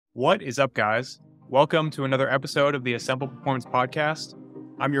What is up, guys? Welcome to another episode of the Assemble Performance Podcast.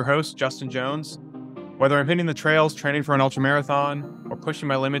 I'm your host, Justin Jones. Whether I'm hitting the trails, training for an ultramarathon, or pushing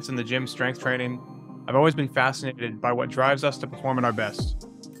my limits in the gym strength training, I've always been fascinated by what drives us to perform at our best.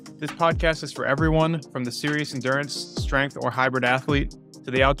 This podcast is for everyone, from the serious endurance, strength, or hybrid athlete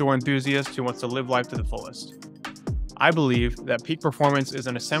to the outdoor enthusiast who wants to live life to the fullest. I believe that peak performance is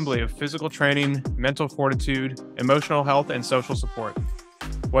an assembly of physical training, mental fortitude, emotional health, and social support.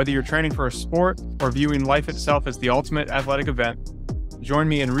 Whether you're training for a sport or viewing life itself as the ultimate athletic event, join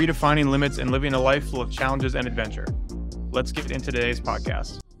me in redefining limits and living a life full of challenges and adventure. Let's get into today's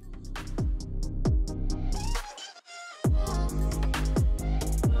podcast.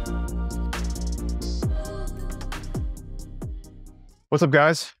 What's up,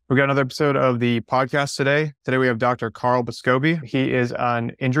 guys? We got another episode of the podcast today. Today we have Dr. Carl Bescoby. He is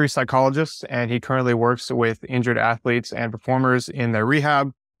an injury psychologist, and he currently works with injured athletes and performers in their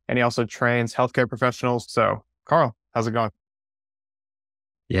rehab, and he also trains healthcare professionals. So, Carl, how's it going?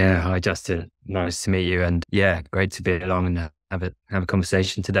 Yeah, hi Justin. Nice to meet you, and yeah, great to be along and have a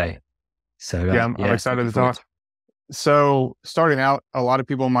conversation today. So I'm excited to talk. So, starting out, a lot of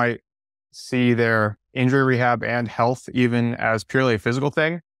people might see their injury rehab and health even as purely a physical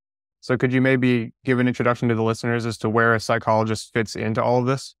thing. So could you maybe give an introduction to the listeners as to where a psychologist fits into all of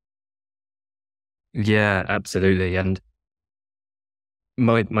this? Yeah, absolutely. And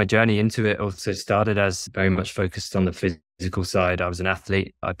my journey into it also started as very much focused on the physical side. I was an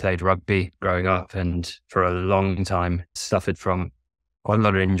athlete. I played rugby growing up, and for a long time suffered from quite a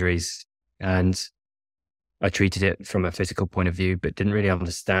lot of injuries. And I treated it from a physical point of view, but didn't really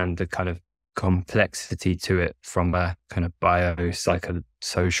understand the kind of complexity to it from a kind of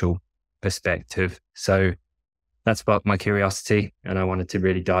biopsychosocial perspective. So that sparked my curiosity, and I wanted to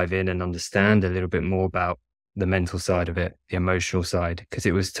really dive in and understand a little bit more about the mental side of it, the emotional side, because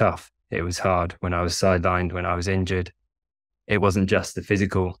it was tough. It was hard when I was sidelined, when I was injured. It wasn't just the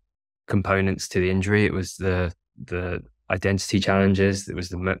physical components to the injury. It was the identity challenges. It was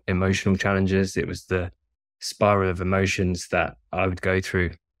the emotional challenges. It was the spiral of emotions that I would go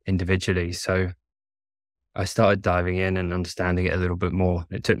through individually. So I started diving in and understanding it a little bit more.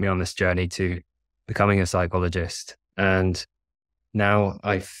 It took me on this journey to becoming a psychologist. And now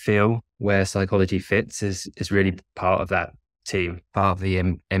I feel where psychology fits is really part of that team, part of the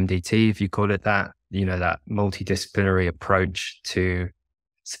MDT, if you call it that, that multidisciplinary approach to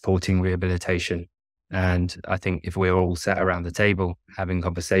supporting rehabilitation. And I think if we're all sat around the table having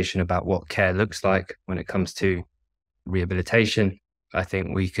conversation about what care looks like when it comes to rehabilitation, I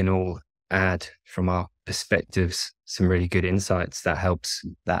think we can all add from our perspectives some really good insights that helps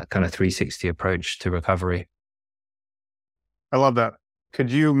that kind of 360 approach to recovery. I love that.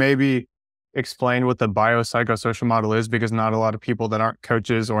 Could you maybe explain what the biopsychosocial model is? Because not a lot of people that aren't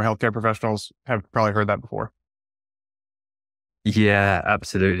coaches or healthcare professionals have probably heard that before. Yeah,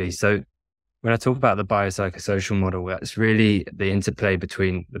 absolutely. So when I talk about the biopsychosocial model, that's really the interplay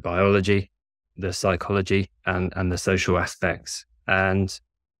between the biology, the psychology, and the social aspects. And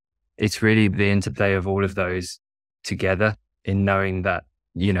it's really the interplay of all of those together in knowing that,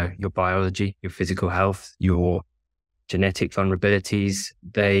 your biology, your physical health, your genetic vulnerabilities,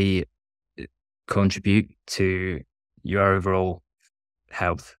 they contribute to your overall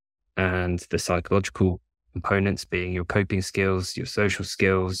health, and the psychological components being your coping skills, your social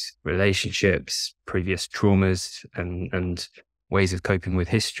skills, relationships, previous traumas, and ways of coping with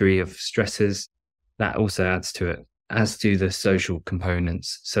history of stresses. That also adds to it, as do the social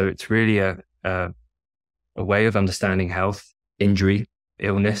components. So it's really a way of understanding health, injury,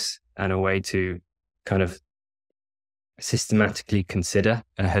 illness, and a way to kind of systematically consider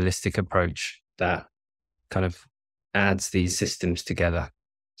a holistic approach that kind of adds these systems together.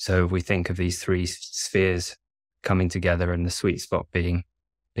 So if we think of these three spheres coming together and the sweet spot being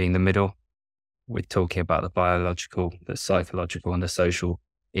the middle, we're talking about the biological, the psychological, and the social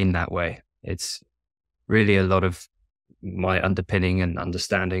in that way. It's really a lot of my underpinning and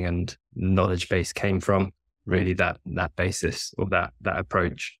understanding and knowledge base came from really that basis or that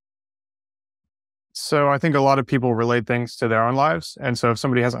approach. So I think a lot of people relate things to their own lives. And so if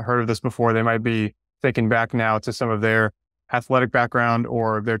somebody hasn't heard of this before, they might be thinking back now to some of their athletic background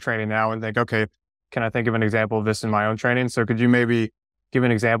or their training now and think, okay, can I think of an example of this in my own training? So could you maybe give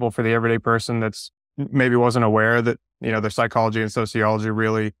an example for the everyday person that's maybe wasn't aware that, their psychology and sociology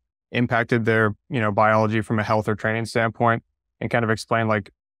really impacted their, biology from a health or training standpoint, and kind of explain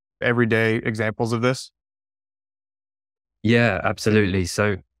like everyday examples of this? Yeah, absolutely.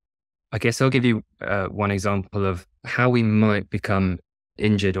 So I guess I'll give you one example of how we might become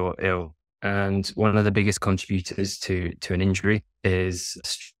injured or ill. And one of the biggest contributors to an injury is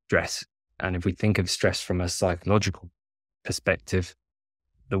stress. And if we think of stress from a psychological perspective,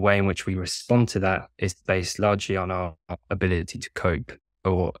 the way in which we respond to that is based largely on our ability to cope,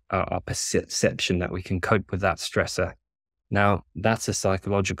 or our perception that we can cope with that stressor. Now, that's a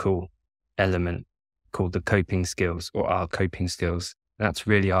psychological element called the coping skills, or our coping skills. That's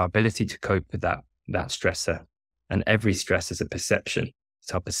really our ability to cope with that stressor. And every stress is a perception.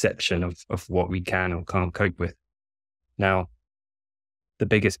 It's our perception of what we can or can't cope with. Now, the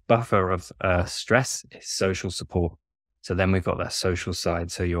biggest buffer of stress is social support. So then we've got that social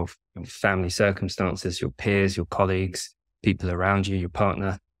side. So your family circumstances, your peers, your colleagues, people around you, your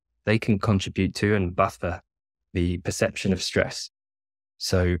partner, they can contribute to and buffer the perception of stress.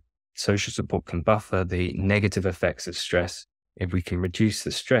 So social support can buffer the negative effects of stress. If we can reduce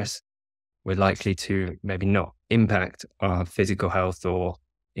the stress, we're likely to maybe not impact our physical health or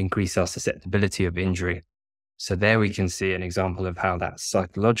increase our susceptibility of injury. So there we can see an example of how that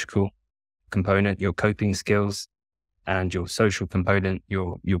psychological component, your coping skills, and your social component,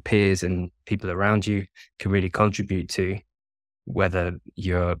 your peers and people around you, can really contribute to whether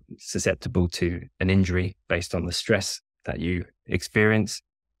you're susceptible to an injury based on the stress that you experience,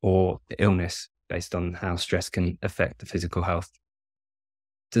 or the illness based on how stress can affect the physical health.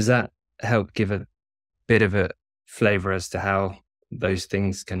 Does that help give a bit of a flavor as to how those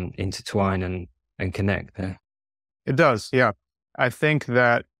things can intertwine and connect there? It does, yeah. I think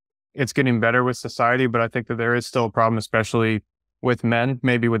that it's getting better with society, but I think that there is still a problem, especially with men,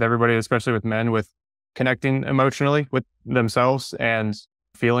 maybe with everybody, especially with men, with connecting emotionally with themselves and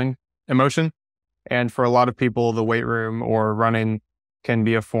feeling emotion. And for a lot of people, the weight room or running can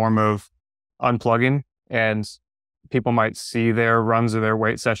be a form of unplugging. And people might see their runs or their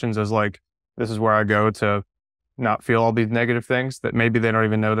weight sessions as like, this is where I go to not feel all these negative things that maybe they don't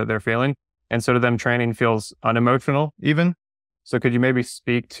even know that they're feeling. And so to them, training feels unemotional even. So could you maybe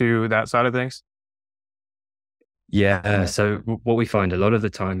speak to that side of things? Yeah. So what we find a lot of the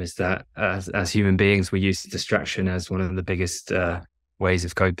time is that as human beings, we use distraction as one of the biggest ways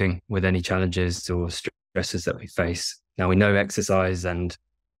of coping with any challenges or stresses that we face. Now, we know exercise and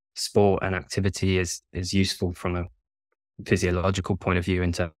sport and activity is useful from a physiological point of view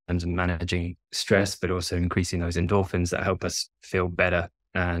in terms of managing stress, but also increasing those endorphins that help us feel better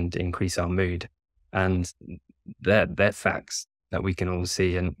and increase our mood. And they're facts that we can all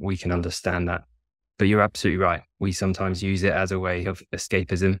see and we can understand that. But you're absolutely right. We sometimes use it as a way of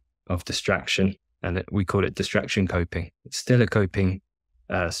escapism, of distraction, and we call it distraction coping. It's still a coping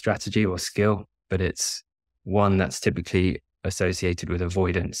strategy or skill, but it's one that's typically associated with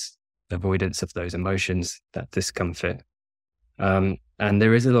avoidance of those emotions, that discomfort. And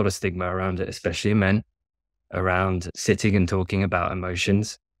there is a lot of stigma around it, especially in men, around sitting and talking about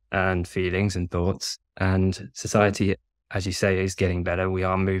emotions and feelings and thoughts. And society, as you say, is getting better. We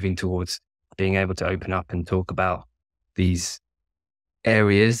are moving towards being able to open up and talk about these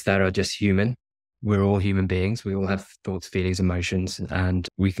areas that are just human. We're all human beings. We all have thoughts, feelings, emotions, and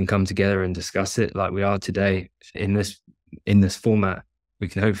we can come together and discuss it like we are today in this format. We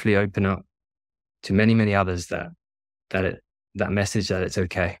can hopefully open up to many, many others that message that it's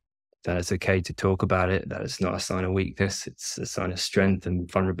okay to talk about it, that it's not a sign of weakness, it's a sign of strength, and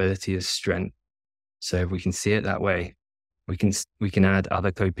vulnerability is strength. So if we can see it that way, we can add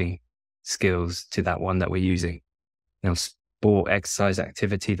other coping skills to that one that we're using. Now, sport, exercise,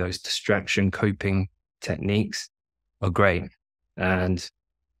 activity, those distraction coping techniques are great. And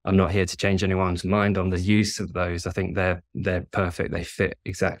I'm not here to change anyone's mind on the use of those. I think they're perfect. They fit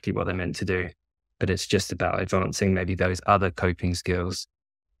exactly what they're meant to do. But it's just about advancing maybe those other coping skills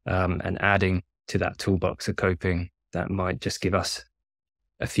and adding to that toolbox of coping that might just give us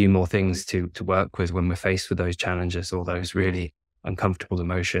a few more things to work with when we're faced with those challenges or those really uncomfortable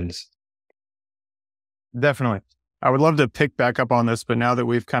emotions. Definitely. I would love to pick back up on this, but now that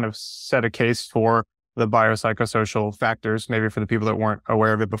we've kind of set a case for the biopsychosocial factors, maybe for the people that weren't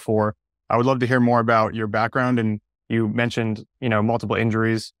aware of it before, I would love to hear more about your background. And you mentioned, multiple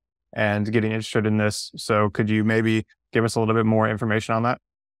injuries and getting interested in this. So could you maybe give us a little bit more information on that?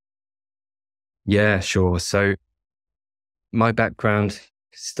 Yeah, sure. So my background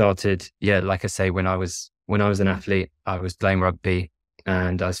started, like I say, when I was an athlete. I was playing rugby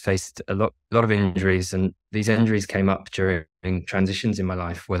and I was faced a lot of injuries, and these injuries came up during transitions in my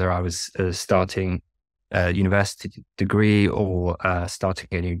life, whether I was starting a university degree or starting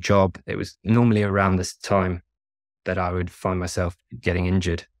a new job. It was normally around this time that I would find myself getting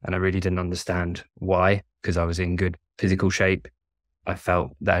injured, and I really didn't understand why, because I was in good physical shape. I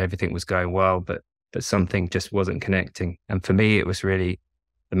felt that everything was going well, but something just wasn't connecting. And for me, it was really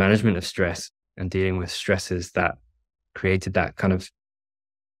the management of stress and dealing with stresses that created that kind of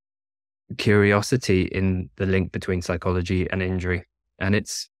curiosity in the link between psychology and injury. And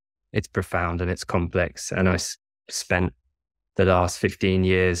it's profound and it's complex. And I spent the last 15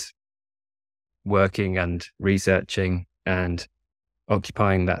 years working and researching and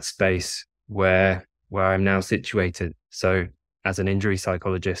occupying that space where I'm now situated. So as an injury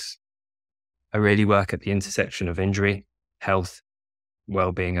psychologist, I really work at the intersection of injury, health,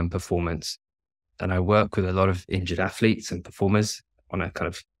 well-being, and performance. And I work with a lot of injured athletes and performers on a kind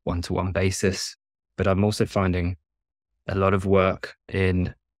of one-to-one basis. But I'm also finding a lot of work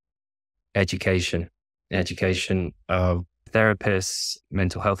in education of therapists,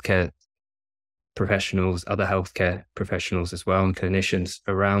 mental health care professionals, other healthcare professionals as well, and clinicians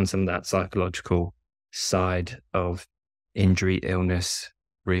around some of that psychological side of injury, illness,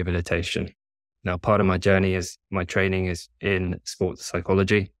 rehabilitation. Now, part of my journey is my training is in sports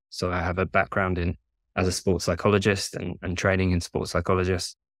psychology. So I have a background as a sports psychologist and training in sports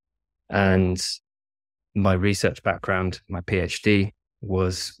psychologist. And my research background, my PhD,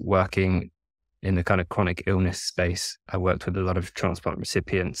 was working in the kind of chronic illness space. I worked with a lot of transplant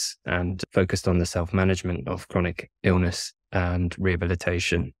recipients and focused on the self-management of chronic illness and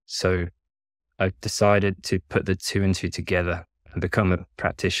rehabilitation. So I decided to put the two and two together and become a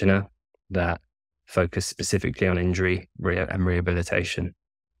practitioner that focused specifically on injury and rehabilitation.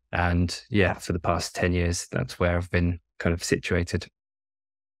 And yeah, for the past 10 years, that's where I've been kind of situated.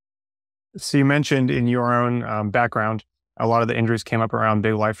 So you mentioned in your own background, a lot of the injuries came up around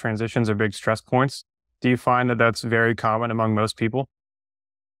big life transitions or big stress points. Do you find that that's very common among most people?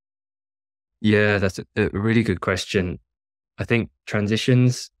 Yeah, that's a really good question. I think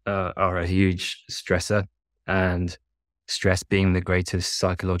transitions are a huge stressor, and stress being the greatest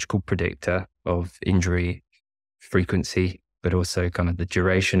psychological predictor of injury frequency, but also kind of the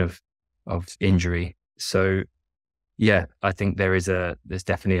duration of injury. So yeah, I think there's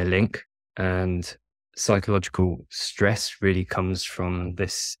definitely a link, and psychological stress really comes from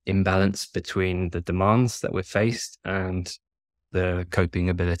this imbalance between the demands that we're faced and the coping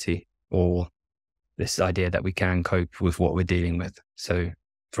ability, or this idea that we can cope with what we're dealing with. So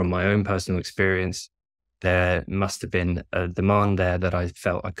from my own personal experience, there must have been a demand there that I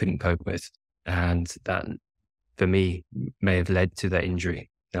felt I couldn't cope with. And that for me may have led to that injury.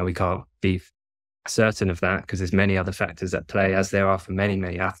 Now we can't be certain of that because there's many other factors at play, as there are for many,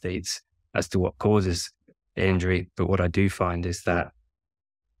 many athletes, as to what causes injury. But what I do find is that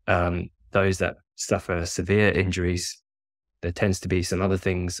those that suffer severe injuries, there tends to be some other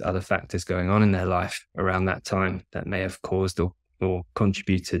things, other factors going on in their life around that time that may have caused or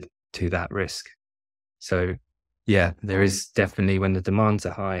contributed to that risk. So yeah, there is definitely, when the demands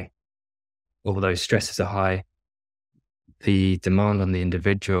are high, or those stresses are high, the demand on the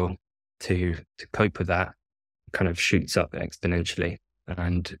individual to cope with that kind of shoots up exponentially.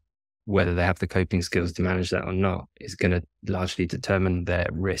 And whether they have the coping skills to manage that or not is going to largely determine their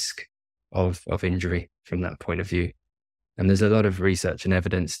risk of injury from that point of view. And there's a lot of research and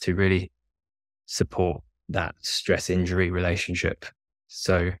evidence to really support that stress injury relationship.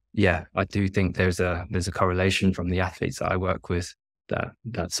 So yeah, I do think there's a correlation from the athletes that I work with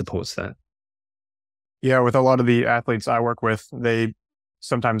that supports that. Yeah, with a lot of the athletes I work with, they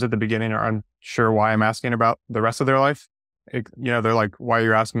sometimes at the beginning are unsure why I'm asking about the rest of their life. They're like, why are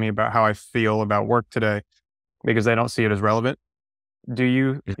you asking me about how I feel about work today? Because they don't see it as relevant. Do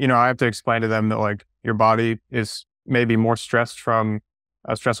you, I have to explain to them that like your body is maybe more stressed from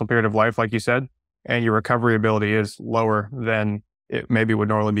a stressful period of life, like you said, and your recovery ability is lower than it maybe would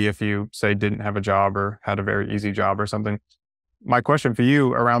normally be if you, say, didn't have a job or had a very easy job or something. My question for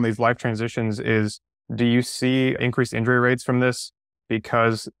you around these life transitions is, do you see increased injury rates from this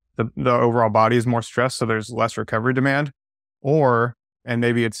because the overall body is more stressed, so there's less recovery demand? Or, and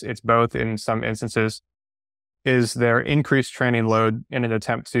maybe it's both in some instances, is there increased training load in an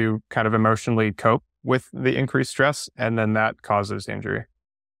attempt to kind of emotionally cope with the increased stress, and then that causes injury?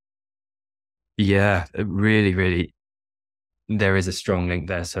 Yeah, really, really, there is a strong link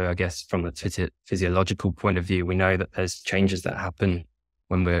there. So I guess from a physiological point of view, we know that there's changes that happen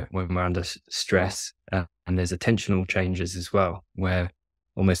when we're under stress, and there's attentional changes as well, where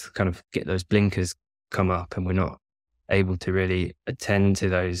almost kind of get those blinkers come up and we're not able to really attend to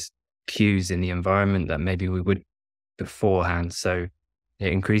those cues in the environment that maybe we would beforehand. So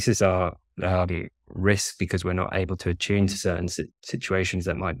it increases our risk because we're not able to attune to certain situations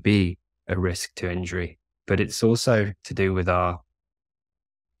that might be a risk to injury. But it's also to do with our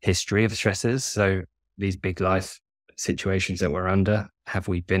history of stresses. So these big life situations that we're under, have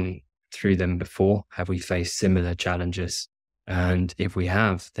we been through them before? Have we faced similar challenges? And if we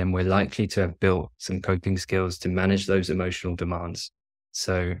have, then we're likely to have built some coping skills to manage those emotional demands.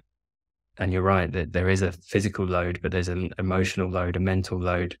 So And you're right that there is a physical load, but there's an emotional load, a mental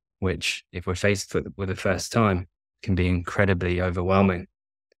load, which if we're faced with the first time can be incredibly overwhelming.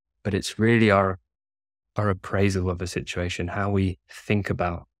 But it's really our appraisal of a situation, how we think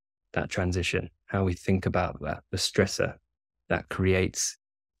about that transition, how we think about that, the stressor that creates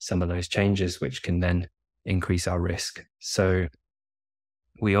some of those changes, which can then increase our risk. So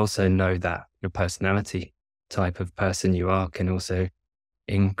we also know that your personality type of person you are can also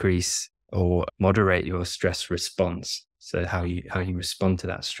increase or moderate your stress response. So how you respond to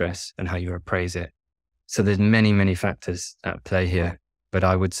that stress and how you appraise it. So there's many, many factors at play here. But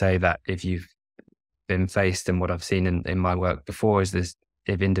I would say that if you've been faced, and what I've seen in my work before is this,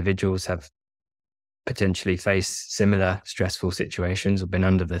 if individuals have potentially faced similar stressful situations or been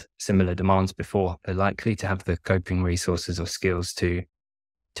under the similar demands before, they're likely to have the coping resources or skills to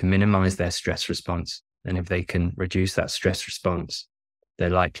minimize their stress response. And if they can reduce that stress response, they're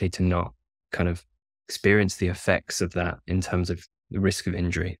likely to not kind of experience the effects of that in terms of the risk of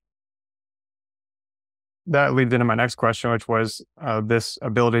injury. That leads into my next question, which was this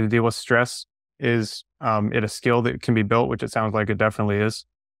ability to deal with stress. Is it a skill that can be built, which it sounds like it definitely is?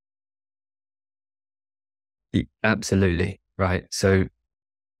 Absolutely, right. So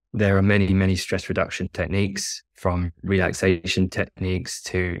there are many, many stress reduction techniques, from relaxation techniques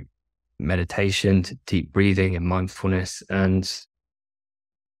to meditation to deep breathing and mindfulness. And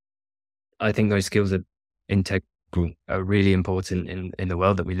I think those skills are integral, are really important in the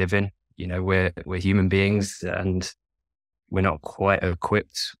world that we live in. You know, we're human beings and we're not quite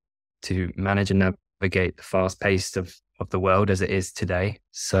equipped to manage and navigate the fast pace of the world as it is today.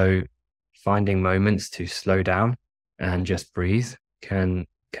 So finding moments to slow down and just breathe can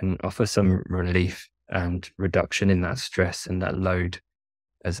offer some relief and reduction in that stress and that load,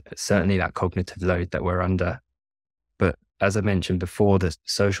 as certainly that cognitive load that we're under. But as I mentioned before, the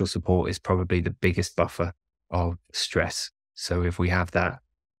social support is probably the biggest buffer of stress. So if we have that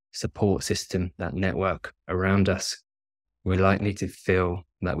support system, that network around us, we're likely to feel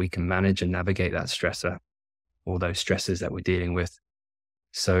that we can manage and navigate that stressor or those stresses that we're dealing with.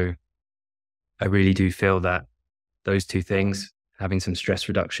 So I really do feel that those two things, having some stress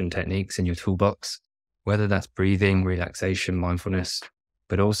reduction techniques in your toolbox, whether that's breathing, relaxation, mindfulness,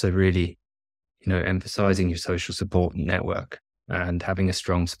 but also really, emphasizing your social support network and having a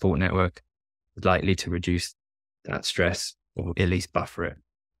strong support network is likely to reduce that stress or at least buffer it.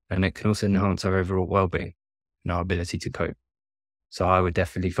 And it can also enhance our overall well-being and our ability to cope. So I would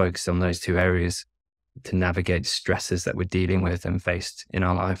definitely focus on those two areas to navigate stresses that we're dealing with and faced in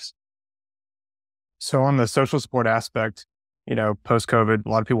our lives. So on the social support aspect, post-COVID, a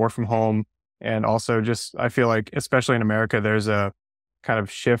lot of people work from home. And also just, I feel like, especially in America, there's a kind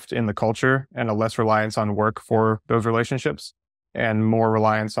of shift in the culture and a less reliance on work for those relationships and more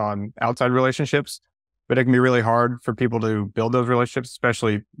reliance on outside relationships. But it can be really hard for people to build those relationships,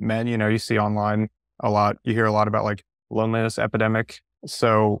 especially men. You see online a lot, you hear a lot about like loneliness epidemic.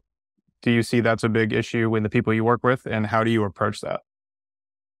 So do you see that's a big issue with the people you work with, and how do you approach that?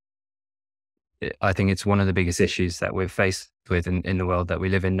 I think it's one of the biggest issues that we're faced with in the world that we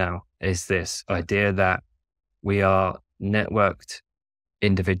live in now, is this idea that we are networked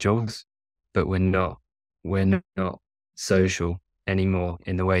individuals, but we're not social anymore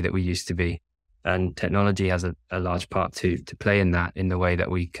in the way that we used to be. And technology has a large part to play in that, in the way that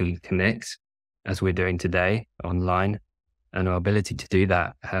we can connect as we're doing today online. And our ability to do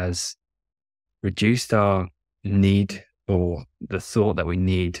that has reduced our need, or the thought that we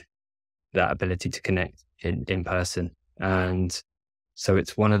need that ability to connect in person. And so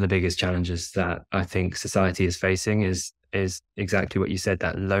it's one of the biggest challenges that I think society is facing is exactly what you said,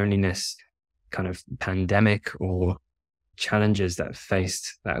 that loneliness kind of pandemic or challenges that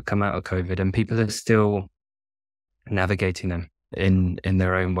have come out of COVID, and people are still navigating them in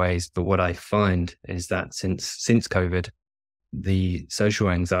their own ways. But what I find is that since COVID, the social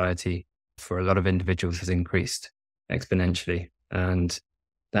anxiety for a lot of individuals has increased exponentially. And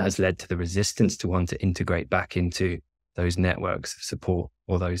that has led to the resistance to want to integrate back into those networks of support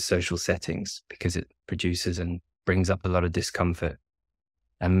or those social settings, because it produces and brings up a lot of discomfort.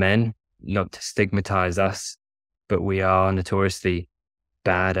 And men, not to stigmatize us, but we are notoriously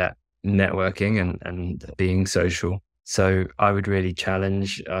bad at networking and being social. So I would really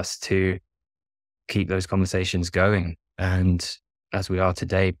challenge us to keep those conversations going. And as we are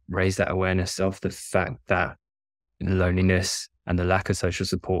today, raise that awareness of the fact that loneliness and the lack of social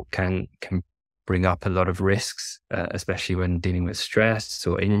support can bring up a lot of risks, especially when dealing with stress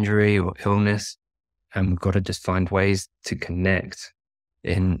or injury or illness. And we've got to just find ways to connect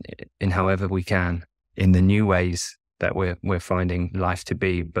in however we can, in the new ways that we're finding life to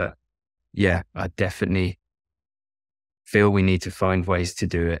be. But yeah, I definitely feel we need to find ways to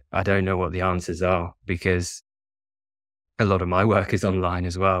do it. I don't know what the answers are because a lot of my work is online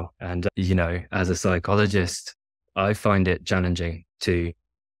as well. And, as a psychologist, I find it challenging to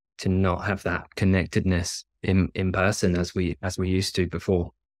not have that connectedness in person as we used to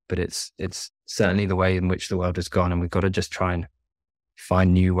before. But it's certainly the way in which the world has gone, and we've got to just try and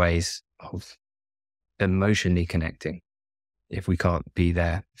find new ways of emotionally connecting if we can't be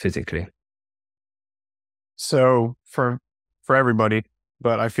there physically. So for everybody,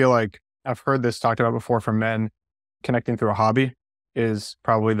 but I feel like I've heard this talked about before for men, connecting through a hobby is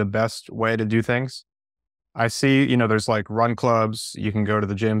probably the best way to do things. I see, there's like run clubs, you can go to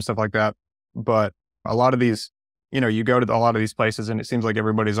the gym, stuff like that. But a lot of these, you go to a lot of these places and it seems like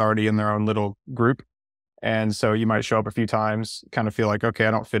everybody's already in their own little group. And so you might show up a few times, kind of feel like, okay,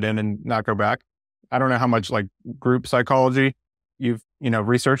 I don't fit in and not go back. I don't know how much like group psychology you've,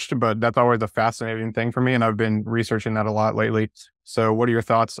 researched, but that's always a fascinating thing for me. And I've been researching that a lot lately. So what are your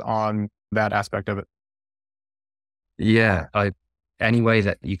thoughts on that aspect of it? Yeah, any way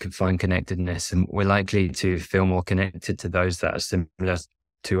that you can find connectedness, and we're likely to feel more connected to those that are similar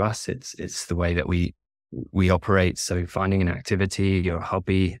to us. It's the way that we operate. So finding an activity, your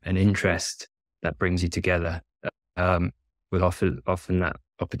hobby, an interest that brings you together, will often that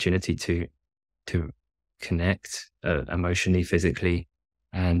opportunity to connect emotionally, physically,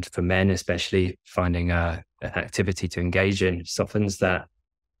 and for men especially, finding an activity to engage in softens that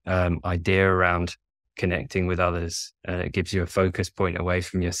idea around connecting with others. It gives you a focus point away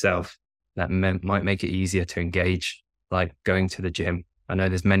from yourself that might make it easier to engage, like going to the gym. I know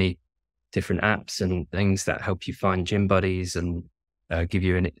there's many different apps and things that help you find gym buddies and give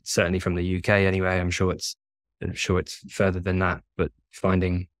you certainly from the UK anyway. I'm sure it's further than that, but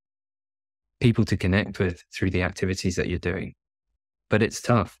finding people to connect with through the activities that you're doing. But it's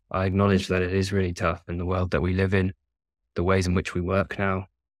tough. I acknowledge that it is really tough in the world that we live in, the ways in which we work now.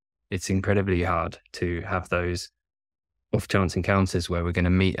 It's incredibly hard to have those off chance encounters where we're going to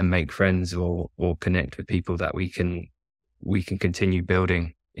meet and make friends or connect with people that we can continue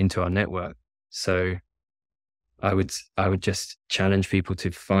building into our network. So I would just challenge people to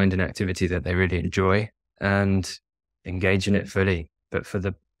find an activity that they really enjoy and engage in it fully, but for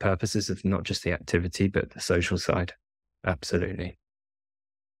the purposes of not just the activity, but the social side. Absolutely.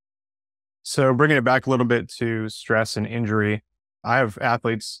 So bringing it back a little bit to stress and injury, I have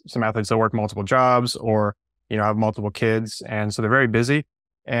some athletes that work multiple jobs or, have multiple kids. And so they're very busy.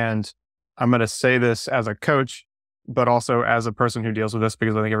 And I'm going to say this as a coach, but also as a person who deals with this,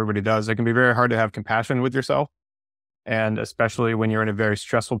 because I think everybody does. It can be very hard to have compassion with yourself. And especially when you're in a very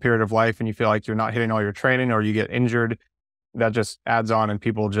stressful period of life and you feel like you're not hitting all your training or you get injured, that just adds on and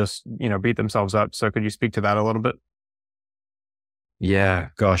people just, beat themselves up. So could you speak to that a little bit? Yeah,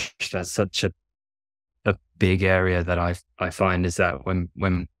 gosh, that's such a big area that I find is that when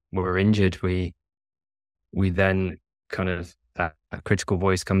we're injured, we then kind of that critical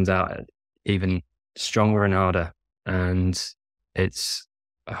voice comes out even stronger and harder. And it's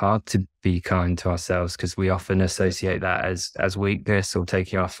hard to be kind to ourselves because we often associate that as weakness or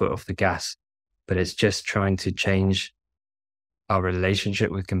taking our foot off the gas. But it's just trying to change our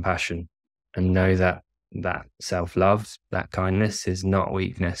relationship with compassion and know that self-love, that kindness is not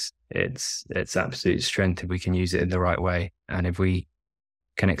weakness. It's absolute strength if we can use it in the right way. And if we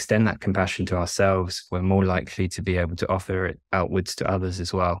can extend that compassion to ourselves, we're more likely to be able to offer it outwards to others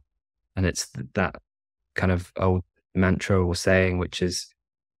as well. And it's that kind of old mantra or saying, which is,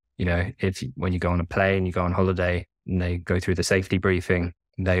 when you go on a plane, you go on holiday and they go through the safety briefing,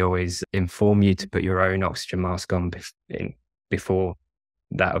 they always inform you to put your own oxygen mask on before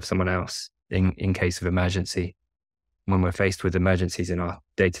that of someone else in case of emergency. When we're faced with emergencies in our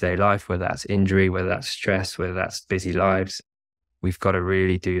day-to-day life, whether that's injury, whether that's stress, whether that's busy lives, we've got to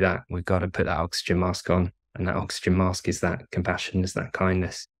really do that. We've got to put that oxygen mask on. And that oxygen mask is that compassion, is that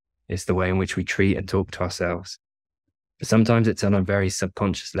kindness. It's the way in which we treat and talk to ourselves. But sometimes it's on a very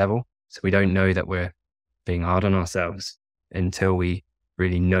subconscious level. So we don't know that we're being hard on ourselves until we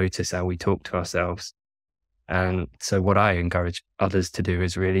really notice how we talk to ourselves. And so what I encourage others to do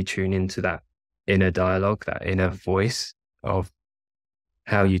is really tune into that inner dialogue, that inner voice of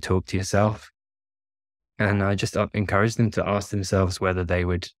how you talk to yourself. And I just encourage them to ask themselves whether they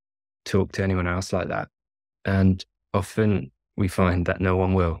would talk to anyone else like that. And often we find that no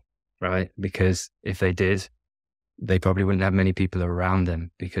one will, right? Because if they did, they probably wouldn't have many people around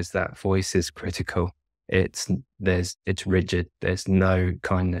them because that voice is critical. It's rigid. There's no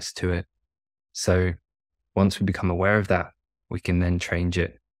kindness to it. So once we become aware of that, we can then change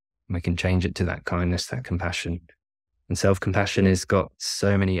it. We can change it to that kindness, that compassion. And self-compassion has got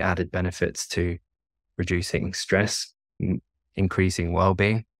so many added benefits to reducing stress, increasing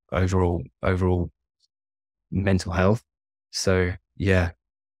well-being, overall mental health. So yeah,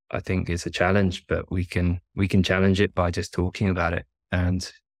 I think it's a challenge, but we can challenge it by just talking about it and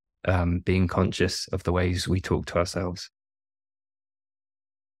being conscious of the ways we talk to ourselves.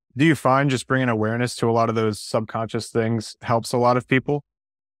 Do you find just bringing awareness to a lot of those subconscious things helps a lot of people?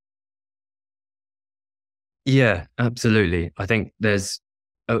 Yeah, absolutely. I think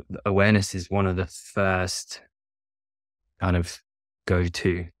awareness is one of the first kind of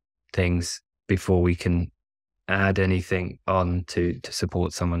go-to things before we can add anything on to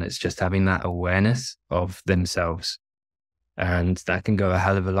support someone. It's just having that awareness of themselves. And that can go a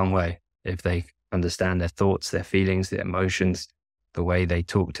hell of a long way if they understand their thoughts, their feelings, their emotions, the way they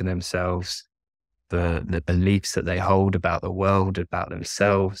talk to themselves, the beliefs that they hold about the world, about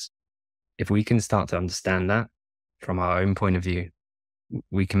themselves. If we can start to understand that from our own point of view,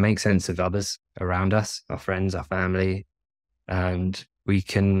 we can make sense of others around us, our friends, our family, and we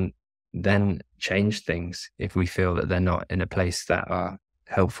can then change things if we feel that they're not in a place that are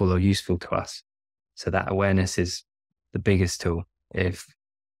helpful or useful to us. So that awareness is the biggest tool if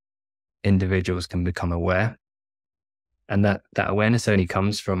individuals can become aware. And that awareness only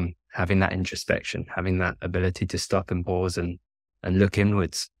comes from having that introspection, having that ability to stop and pause and look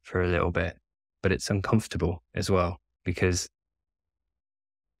inwards for a little bit. But it's uncomfortable as well because,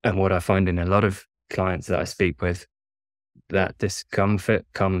 and what I find in a lot of clients that I speak with, that discomfort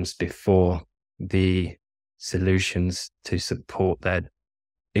comes before the solutions to support their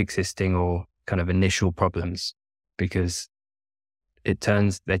existing or kind of initial problems, because they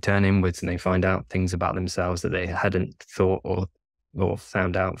turn inwards and they find out things about themselves that they hadn't thought or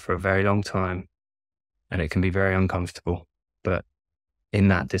found out for a very long time. And it can be very uncomfortable. But in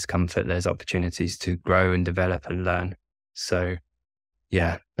that discomfort, there's opportunities to grow and develop and learn. So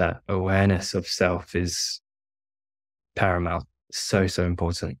yeah, that awareness of self is paramount. So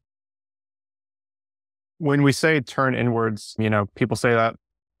important. When we say turn inwards, people say that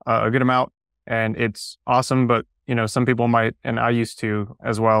a good amount and it's awesome, but some people might, and I used to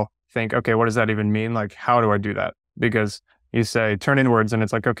as well, think, okay, what does that even mean? Like, how do I do that? Because you say turn inwards and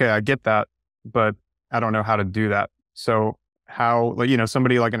it's like, okay, I get that, but I don't know how to do that. So how,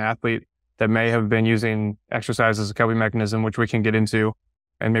 somebody like an athlete that may have been using exercise as a coping mechanism, which we can get into,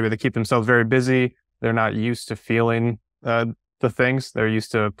 and maybe they keep themselves very busy. They're not used to feeling the things. They're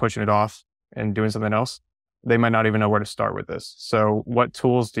used to pushing it off and doing something else. They might not even know where to start with this. So what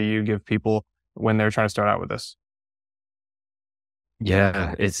tools do you give people when they're trying to start out with this?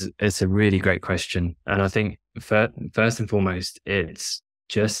 Yeah, it's a really great question. And I think first and foremost, it's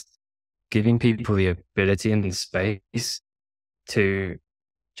just giving people the ability and the space to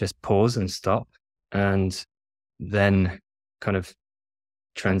just pause and stop and then kind of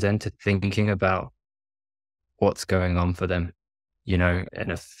transcend to thinking about what's going on for them,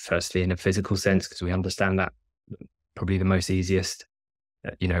 firstly in a physical sense, because we understand that probably the most easiest,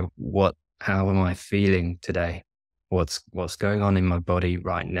 how am I feeling today? What's going on in my body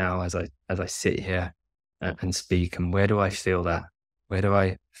right now as I sit here and speak, and where do I feel that? Where do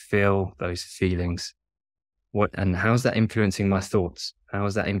I feel those feelings? And how's that influencing my thoughts? How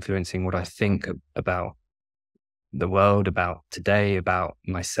is that influencing what I think about the world, about today, about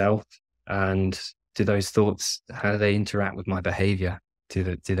myself? And do those thoughts, how do they interact with my behavior?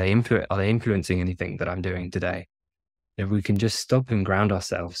 Are they influencing anything that I'm doing today? If we can just stop and ground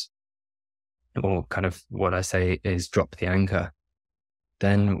ourselves, or kind of what I say is drop the anchor,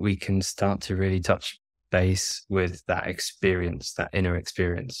 then we can start to really touch base with that experience, that inner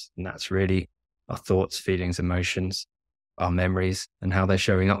experience. And that's really our thoughts, feelings, emotions, our memories, and how they're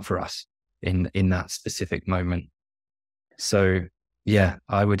showing up for us in that specific moment. So yeah,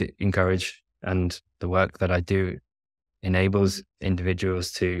 I would encourage, and the work that I do enables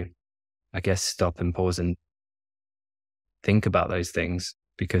individuals to, I guess, stop and pause and think about those things,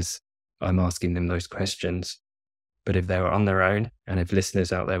 because I'm asking them those questions. But if they were on their own, and if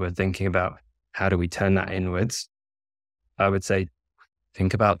listeners out there were thinking about how do we turn that inwards, I would say,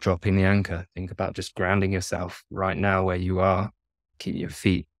 think about dropping the anchor. Think about just grounding yourself right now where you are. Keep your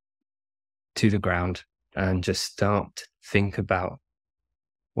feet to the ground and just start to think about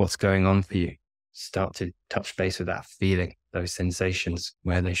what's going on for you. Start to touch base with that feeling, those sensations,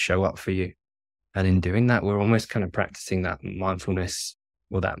 where they show up for you. And in doing that, we're almost kind of practicing that mindfulness,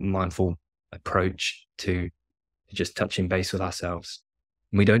 or that mindful approach to just touching base with ourselves.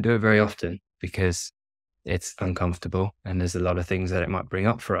 And we don't do it very often because it's uncomfortable and there's a lot of things that it might bring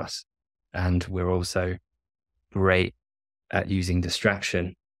up for us. And we're also great at using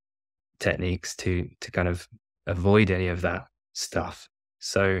distraction techniques to kind of avoid any of that stuff.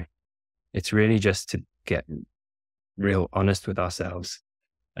 So it's really just to get real honest with ourselves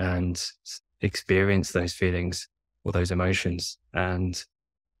and experience those feelings or those emotions, and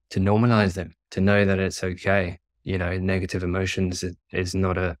to normalize them, to know that it's okay. Negative emotions is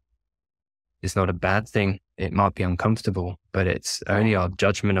not a bad thing. It might be uncomfortable, but it's only our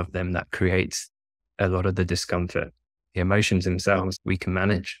judgment of them that creates a lot of the discomfort. The emotions themselves, we can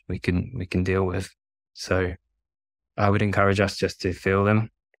manage, we can deal with. So I would encourage us just to feel them,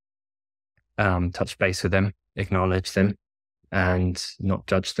 touch base with them, acknowledge them, and not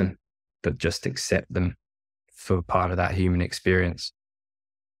judge them, but just accept them for part of that human experience.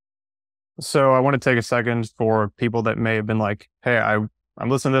 So I want to take a second for people that may have been like, hey, I'm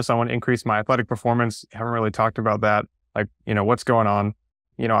listening to this. I want to increase my athletic performance. Haven't really talked about that. Like, what's going on?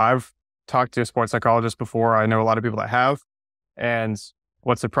 I've talked to a sports psychologist before. I know a lot of people that have. And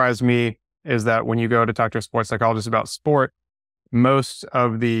what surprised me is that when you go to talk to a sports psychologist about sport, most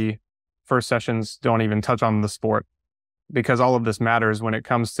of the first sessions don't even touch on the sport, because all of this matters when it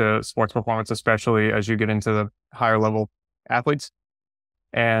comes to sports performance, especially as you get into the higher level athletes.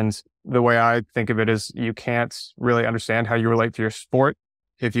 And the way I think of it is you can't really understand how you relate to your sport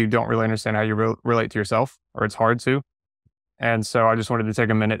if you don't really understand how you relate to yourself, or it's hard to. And so I just wanted to take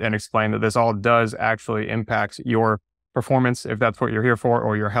a minute and explain that this all does actually impact your performance, if that's what you're here for,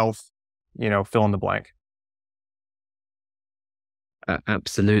 or your health, fill in the blank.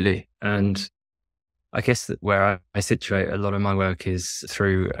 Absolutely. And I guess that where I situate a lot of my work is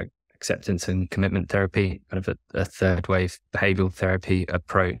through acceptance and commitment therapy, kind of a third wave behavioral therapy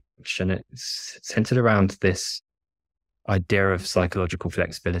approach. And it's centered around this idea of psychological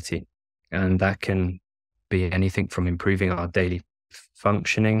flexibility. And that can be anything from improving our daily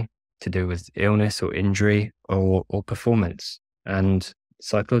functioning to do with illness or injury or performance. And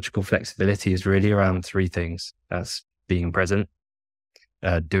psychological flexibility is really around three things. That's being present,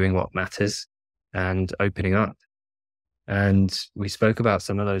 doing what matters, and opening up. And we spoke about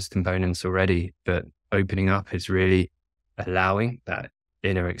some of those components already, but opening up is really allowing that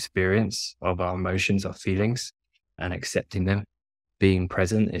inner experience of our emotions, our feelings, and accepting them. Being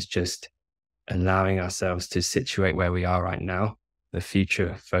present is just allowing ourselves to situate where we are right now. The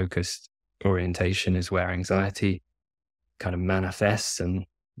future focused orientation is where anxiety kind of manifests, and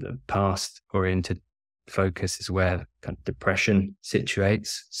the past oriented focus is where kind of depression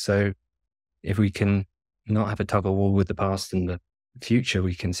situates. So if we can not have a tug of war with the past and the future,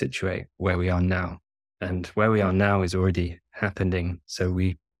 we can situate where we are now. And where we are now is already happening. So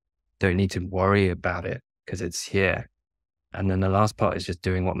we don't need to worry about it because it's here. And then the last part is just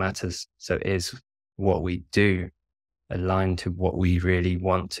doing what matters. So is what we do aligned to what we really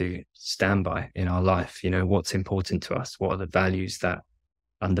want to stand by in our life? What's important to us? What are the values that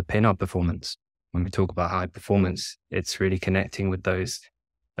underpin our performance? When we talk about high performance, it's really connecting with those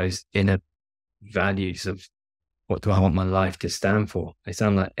inner values of what do I want my life to stand for? They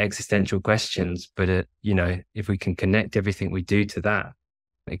sound like existential questions, but if we can connect everything we do to that,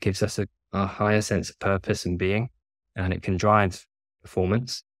 it gives us a higher sense of purpose and being, and it can drive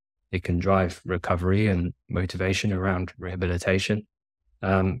performance. It can drive recovery and motivation around rehabilitation,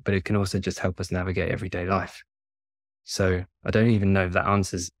 but it can also just help us navigate everyday life. So I don't even know if that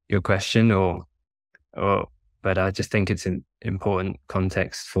answers your question, but I just think it's an important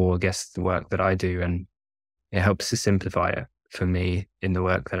context for, I guess, the work that I do, and it helps to simplify it for me in the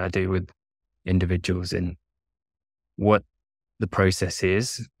work that I do with individuals in what the process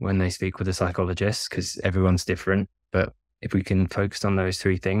is when they speak with a psychologist, because everyone's different. But if we can focus on those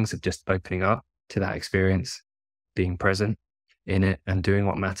three things of just opening up to that experience, being present in it, and doing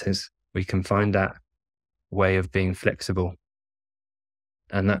what matters, we can find that way of being flexible.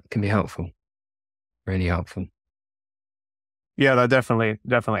 And that can be helpful, really helpful. Yeah, that definitely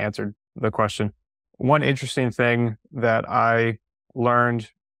answered the question. One interesting thing that I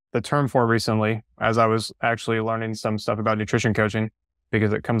learned the term for recently, as I was actually learning some stuff about nutrition coaching,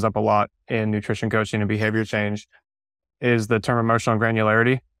 because it comes up a lot in nutrition coaching and behavior change, is the term emotional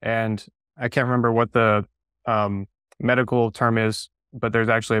granularity. And I can't remember what the medical term is, but there's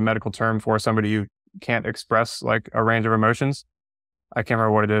actually a medical term for somebody who can't express like a range of emotions. I can't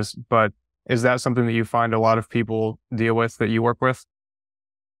remember what it is, but is that something that you find a lot of people deal with, that you work with?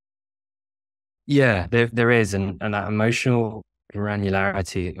 Yeah, there is. And that emotional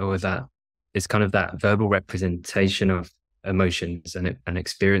granularity, or that is kind of that verbal representation of emotions and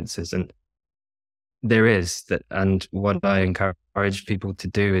experiences. And there is that. And what I encourage people to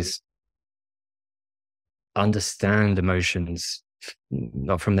do is understand emotions,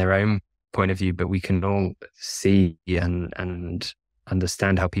 not from their own point of view, but we can all see and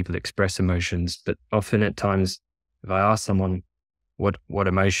understand how people express emotions. But often at times, if I ask someone, what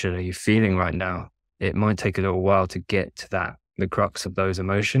emotion are you feeling right now? It might take a little while to get to the crux of those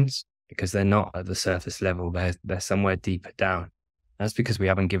emotions, because they're not at the surface level. They're somewhere deeper down. That's because we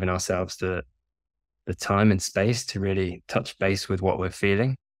haven't given ourselves the time and space to really touch base with what we're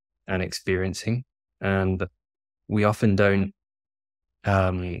feeling and experiencing. And we often don't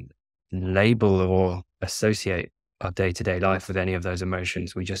label or associate our day-to-day life with any of those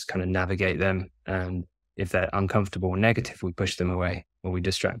emotions. We just kind of navigate them. And if they're uncomfortable or negative, we push them away or we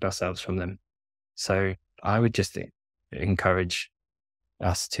distract ourselves from them. So I would just encourage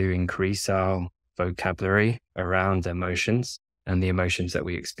us to increase our vocabulary around emotions and the emotions that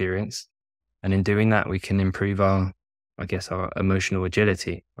we experience. And in doing that, we can improve our emotional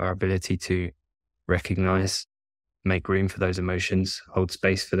agility, our ability to recognize, make room for those emotions, hold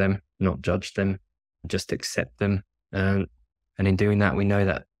space for them, not judge them, just accept them. And in doing that, we know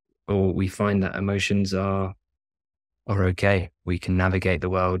that, or we find that emotions are okay. We can navigate the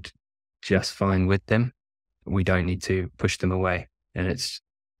world just fine with them. We don't need to push them away. And it's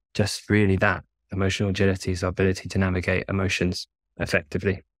just really that emotional agility is our ability to navigate emotions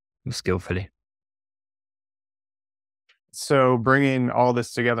effectively and skillfully. So bringing all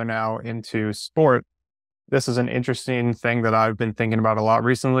this together now into sport, this is an interesting thing that I've been thinking about a lot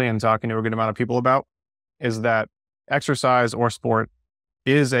recently and talking to a good amount of people about, is that exercise or sport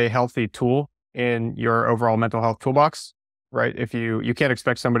is a healthy tool in your overall mental health toolbox, right? If you can't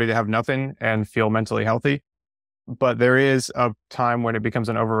expect somebody to have nothing and feel mentally healthy, but there is a time when it becomes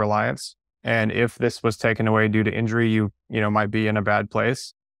an over-reliance. And if this was taken away due to injury, you might be in a bad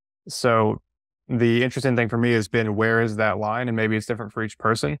place. So the interesting thing for me has been, where is that line? And maybe it's different for each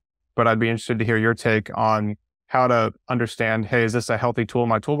person, but I'd be interested to hear your take on how to understand, hey, is this a healthy tool in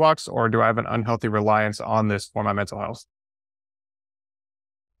my toolbox, or do I have an unhealthy reliance on this for my mental health?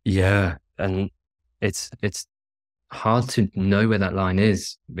 Yeah. And it's hard to know where that line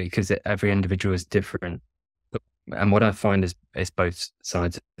is, because every individual is different. And what I find is both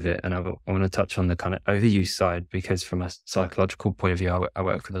sides of it. And I want to touch on the kind of overuse side, because from a psychological point of view, I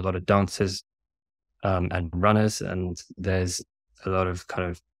work with a lot of dancers and runners, and there's a lot of kind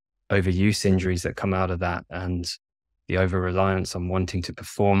of overuse injuries that come out of that. And the over-reliance on wanting to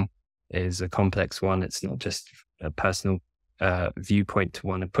perform is a complex one. It's not just a personal viewpoint to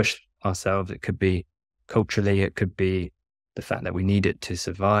want to push ourselves. It could be culturally, it could be the fact that we need it to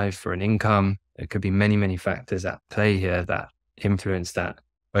survive for an income. It could be many, many factors at play here that influence that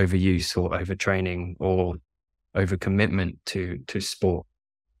overuse or overtraining or overcommitment to sport,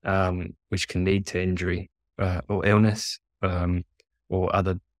 which can lead to injury or illness or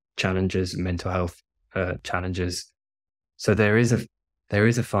other challenges, mental health challenges. So there is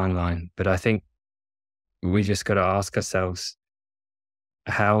a fine line, but I think we just got to ask ourselves,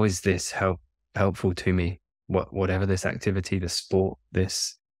 how is this helpful to me? Whatever this activity, the sport,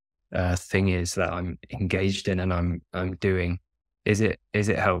 this thing is that I'm engaged in and I'm doing, is it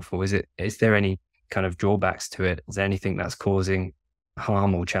helpful? Is there any kind of drawbacks to it? Is there anything that's causing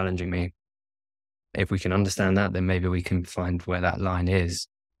harm or challenging me? If we can understand that, then maybe we can find where that line is.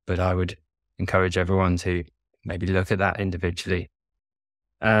 But I would encourage everyone to maybe look at that individually.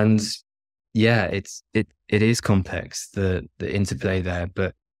 And yeah, it is complex, the interplay there.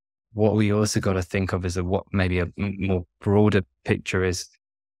 But what we also got to think of is maybe a more broader picture is,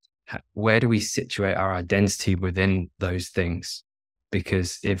 where do we situate our identity within those things?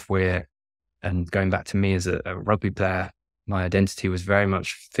 Because and going back to me as a rugby player, my identity was very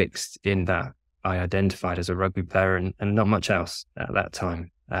much fixed in that I identified as a rugby player and not much else at that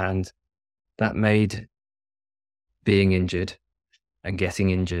time. And that made being injured and getting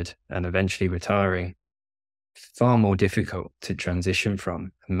injured and eventually retiring far more difficult to transition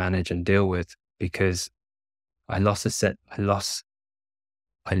from, manage and deal with, because I lost a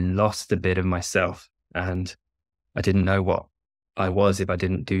bit of myself, and I didn't know what I was if I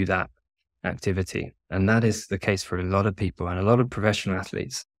didn't do that activity. And that is the case for a lot of people and a lot of professional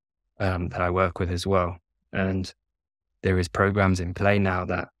athletes that I work with as well. And there is programs in play now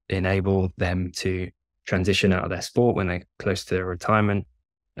that enable them to transition out of their sport when they're close to their retirement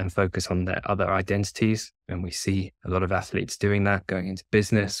and focus on their other identities. And we see a lot of athletes doing that, going into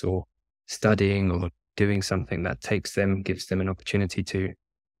business or studying or doing something that gives them an opportunity to,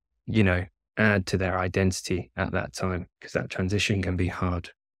 add to their identity at that time, because that transition can be hard.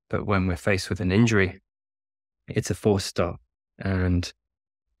 But when we're faced with an injury, it's a forced stop. And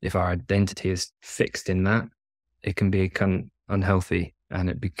if our identity is fixed in that, it can become unhealthy, and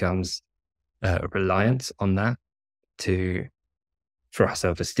it becomes a reliance on that for our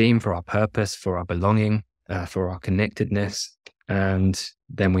self-esteem, for our purpose, for our belonging, for our connectedness. And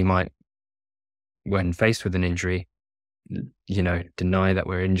then we might, when faced with an injury, deny that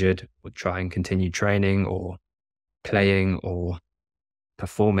we're injured, or try and continue training or playing or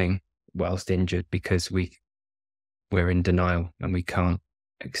performing whilst injured because we're in denial and we can't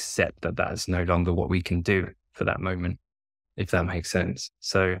accept that that's no longer what we can do for that moment, if that makes sense.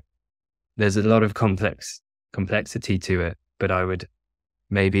 So there's a lot of complexity to it, but I would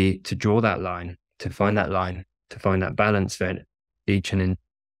maybe to draw that line, to find that balance for each and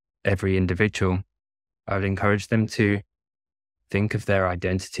every individual, I would encourage them to think of their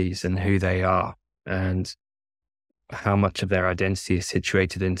identities and who they are and how much of their identity is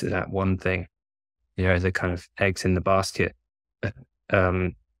situated into that one thing, the kind of eggs in the basket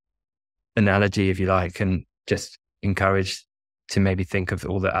analogy, if you like, and just encourage to maybe think of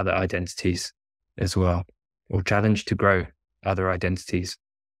all the other identities as well, or challenge to grow other identities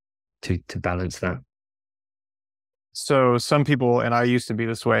to balance that. So some people, and I used to be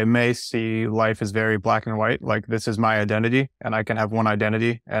this way, may see life as very black and white, like this is my identity and I can have one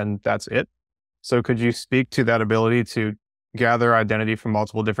identity and that's it. So could you speak to that ability to gather identity from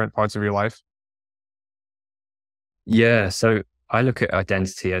multiple different parts of your life? Yeah. So I look at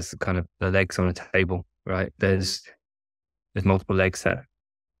identity as kind of the legs on a table, right? There's multiple legs that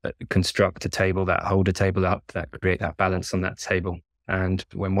construct a table, that hold a table up, that create that balance on that table. And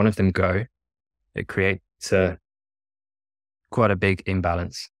when one of them go, it creates quite a big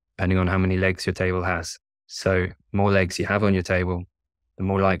imbalance, depending on how many legs your table has. So more legs you have on your table, the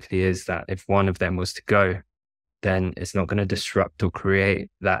more likely is that if one of them was to go, then it's not going to disrupt or create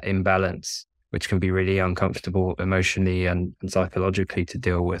that imbalance, which can be really uncomfortable emotionally and psychologically to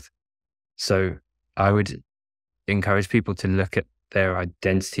deal with. So I would encourage people to look at their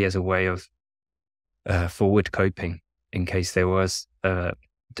identity as a way of forward coping in case there was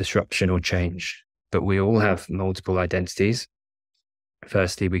disruption or change. But we all have multiple identities.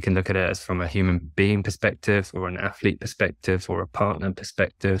 Firstly, we can look at it as from a human being perspective, or an athlete perspective, or a partner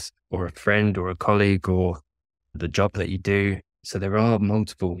perspective, or a friend, or a colleague, or the job that you do. So there are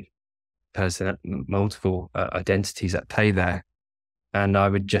multiple identities at play there. And I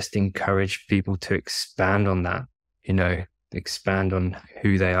would just encourage people to expand on that, expand on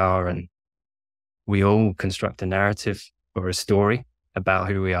who they are. And we all construct a narrative or a story about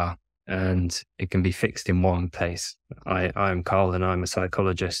who we are, and it can be fixed in one place. I am Carl and I'm a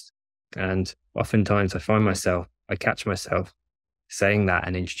psychologist. And oftentimes I catch myself saying that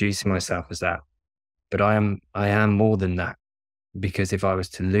and introducing myself as that. But I am more than that, because if I was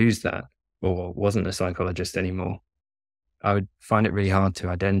to lose that or wasn't a psychologist anymore, I would find it really hard to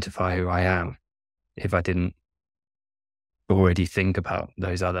identify who I am if I didn't already think about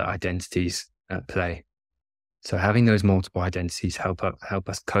those other identities at play. So having those multiple identities help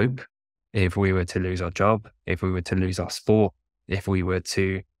us cope if we were to lose our job, if we were to lose our sport, if we were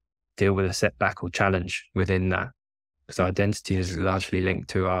to deal with a setback or challenge within that. Because our identity is largely linked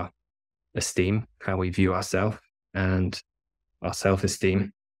to our esteem, how we view ourselves and our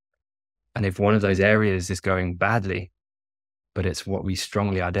self-esteem. And if one of those areas is going badly, but it's what we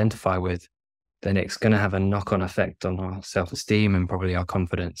strongly identify with, then it's going to have a knock-on effect on our self-esteem and probably our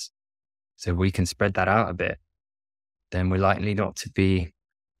confidence. So if we can spread that out a bit, then we're likely not to be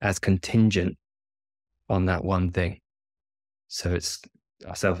as contingent on that one thing. So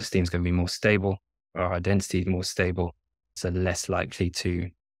our self-esteem is going to be more stable, our identity is more stable, so less likely to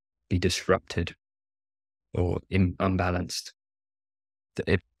be disrupted or unbalanced.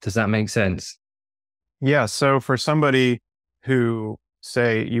 Does that make sense? Yeah. So for somebody who,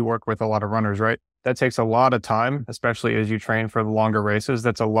 say you work with a lot of runners, right? That takes a lot of time, especially as you train for the longer races.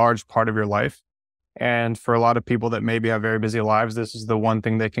 That's a large part of your life. And for a lot of people that maybe have very busy lives, this is the one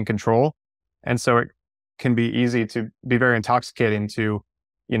thing they can control. And so it can be easy to be very intoxicating to,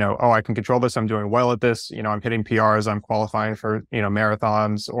 oh, I can control this. I'm doing well at this. I'm hitting PRs. I'm qualifying for,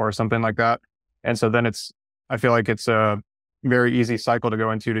 marathons or something like that. And so then I feel like it's a very easy cycle to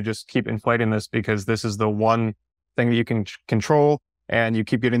go into, to just keep inflating this, because this is the one thing that you can control. And you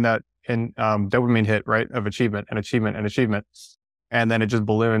keep getting that dopamine hit, right, of achievement and achievement and achievement. And then it just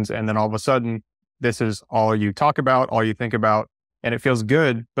balloons. And then all of a sudden, this is all you talk about, all you think about, and it feels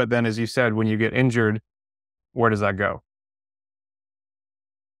good. But then, as you said, when you get injured, where does that go?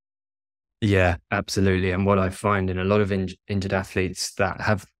 Yeah, absolutely. And what I find in a lot of injured athletes that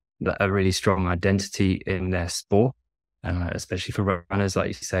have a really strong identity in their sport, especially for runners, like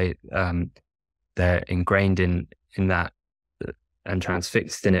you say, they're ingrained in that and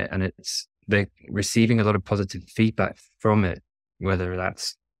transfixed in it, and they're receiving a lot of positive feedback from it, whether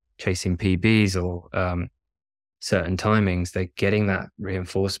that's chasing PBs or certain timings, they're getting that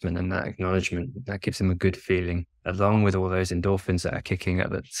reinforcement and that acknowledgement. That gives them a good feeling, along with all those endorphins that are kicking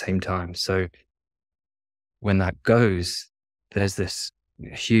at the same time. So when that goes, there's this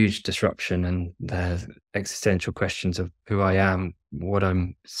huge disruption and the existential questions of who I am, what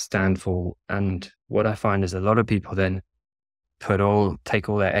I'm stand for. And what I find is a lot of people then take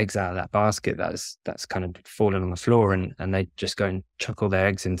all their eggs out of that basket that's kind of fallen on the floor, and they just go and chuck all their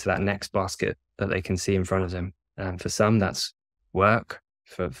eggs into that next basket that they can see in front of them. And for some, that's work.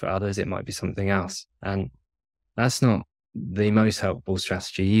 For others, it might be something else. And that's not the most helpful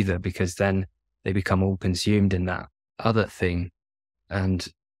strategy either, because then they become all consumed in that other thing. And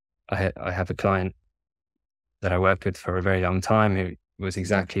I have a client that I worked with for a very long time who was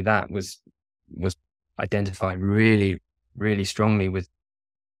exactly that, was identified really, really strongly with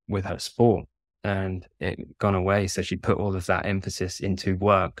her sport, and it gone away. So she put all of that emphasis into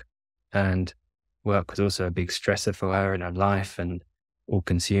work, and work was also a big stressor for her in her life and all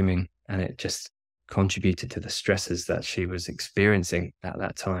consuming. And it just contributed to the stresses that she was experiencing at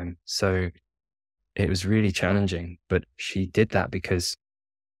that time. So it was really challenging, but she did that because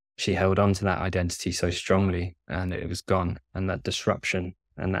she held on to that identity so strongly, and it was gone. And that disruption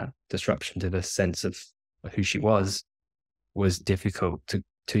to the sense of who she was difficult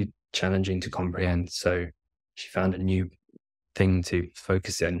to challenging to comprehend. So she found a new thing to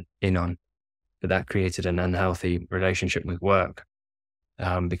focus in on, but that created an unhealthy relationship with work,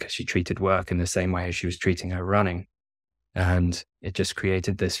 because she treated work in the same way as she was treating her running. And it just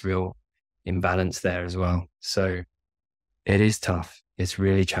created this real imbalance there as well. So it is tough. It's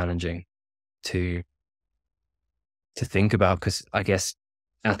really challenging to think about, because I guess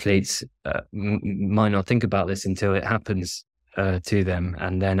athletes might not think about this until it happens to them.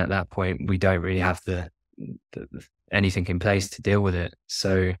 And then at that point, we don't really have the anything in place to deal with it.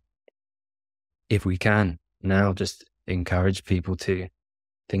 So if we can now just encourage people to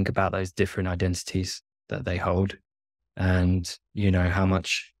think about those different identities that they hold, and, how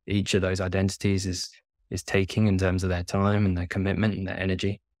much each of those identities is taking in terms of their time and their commitment and their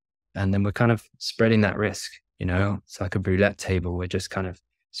energy. And then we're kind of spreading that risk, it's like a roulette table. We're just kind of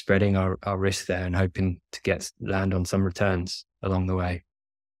spreading our risk there and hoping to land on some returns along the way.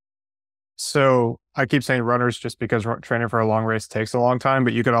 So I keep saying runners just because training for a long race takes a long time,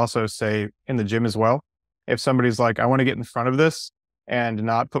 but you could also say in the gym as well. If somebody's like, I want to get in front of this and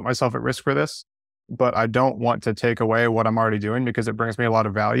not put myself at risk for this, but I don't want to take away what I'm already doing because it brings me a lot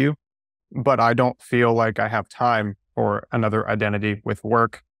of value, but I don't feel like I have time for another identity with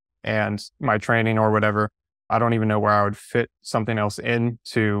work and my training or whatever. I don't even know where I would fit something else in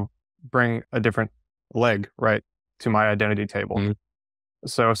to bring a different leg, right, to my identity table. Mm-hmm.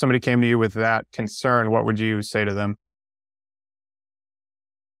 So if somebody came to you with that concern, what would you say to them?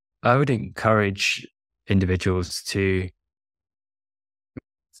 I would encourage individuals to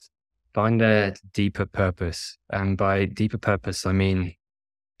find a deeper purpose. And by deeper purpose, I mean,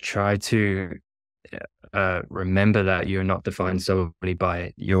 try to remember that you're not defined solely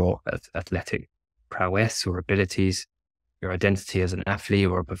by your athletic prowess or abilities. Your identity as an athlete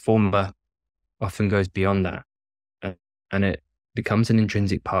or a performer often goes beyond that. And it becomes an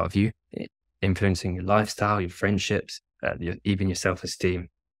intrinsic part of you, influencing your lifestyle, your friendships, even your self-esteem.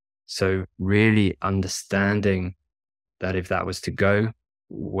 So really understanding that if that was to go,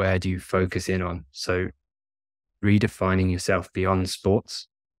 where do you focus in on? So redefining yourself beyond sports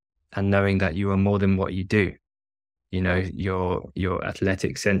and knowing that you are more than what you do. Your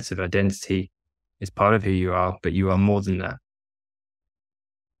athletic sense of identity is part of who you are, but you are more than that.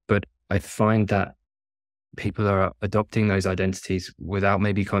 But I find that people are adopting those identities without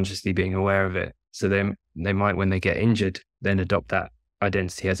maybe consciously being aware of it. So they might, when they get injured, then adopt that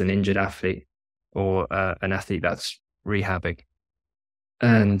identity as an injured athlete or an athlete that's rehabbing.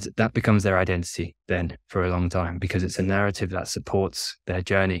 And that becomes their identity then for a long time, because it's a narrative that supports their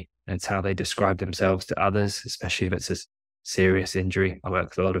journey. And it's how they describe themselves to others, especially if it's a serious injury. I work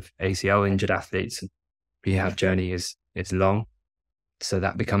with a lot of ACL injured athletes, and rehab journey is long. So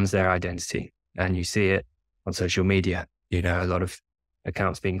that becomes their identity. And you see it on social media, a lot of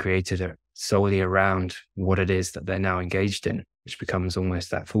accounts being created are solely around what it is that they're now engaged in, which becomes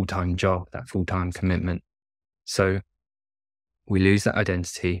almost that full-time job, that full-time commitment. So we lose that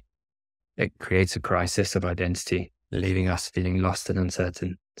identity. It creates a crisis of identity, leaving us feeling lost and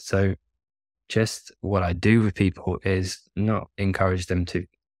uncertain. So just what I do with people is not encourage them to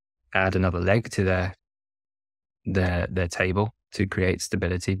add another leg to their table to create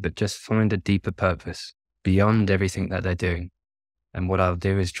stability, but just find a deeper purpose beyond everything that they're doing. And what I'll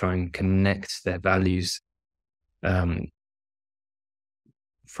do is try and connect their values from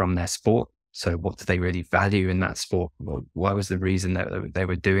their sport So what do they really value in that sport? What was the reason that they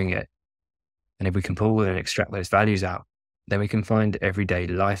were doing it? And if we can pull and extract those values out, then we can find everyday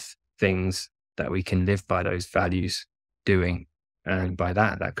life things that we can live by those values doing. And by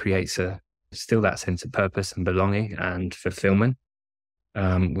that creates still that sense of purpose and belonging and fulfillment,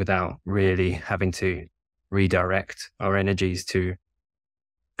 without really having to redirect our energies to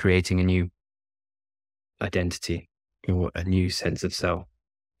creating a new identity or a new sense of self,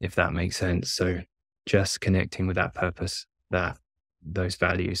 if that makes sense. So just connecting with that purpose, those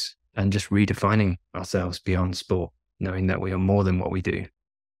values, and just redefining ourselves beyond sport, knowing that we are more than what we do.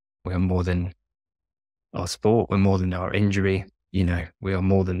 We are more than our sport. We're more than our injury. We are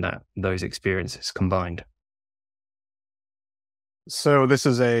more than that, those experiences combined. So this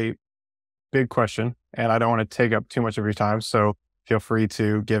is a big question, and I don't want to take up too much of your time. So feel free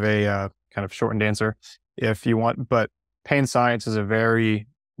to give a kind of shortened answer if you want. But pain science is a very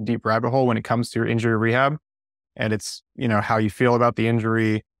deep rabbit hole when it comes to your injury rehab. And it's, how you feel about the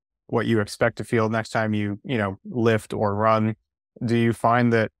injury, what you expect to feel next time you lift or run. Do you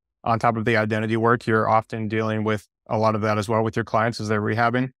find that on top of the identity work, you're often dealing with a lot of that as well with your clients as they're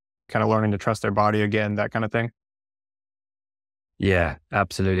rehabbing, kind of learning to trust their body again, that kind of thing? Yeah,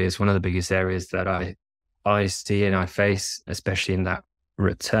 absolutely. It's one of the biggest areas that I see and I face, especially in that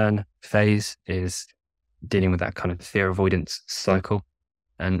return phase, is dealing with that kind of fear avoidance cycle.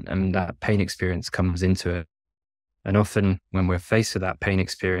 And that pain experience comes into it. And often when we're faced with that pain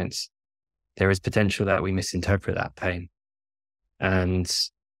experience, there is potential that we misinterpret that pain. And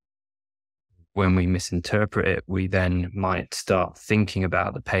when we misinterpret it, we then might start thinking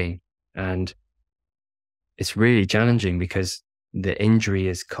about the pain. And it's really challenging because the injury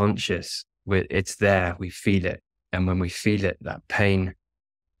is conscious. It's there, we feel it. And when we feel it, that pain,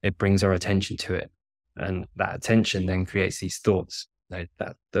 it brings our attention to it. And that attention then creates these thoughts.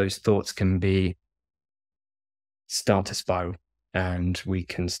 Those thoughts can start to spiral, and we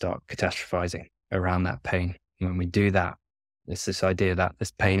can start catastrophizing around that pain. And when we do that, it's this idea that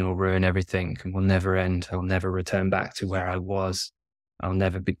this pain will ruin everything and will never end. I'll never return back to where I was. I'll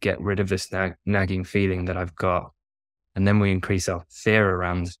never get rid of this nagging feeling that I've got. And then we increase our fear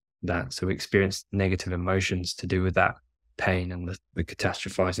around that. So we experience negative emotions to do with that pain and the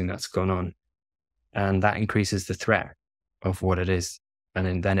catastrophizing that's gone on. And that increases the threat of what it is.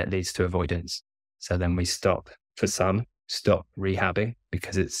 And then it leads to avoidance. So then we stop rehabbing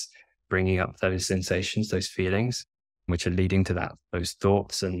because it's bringing up those sensations, those feelings, which are leading to those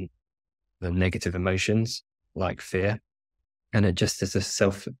thoughts and the negative emotions like fear. And it just is a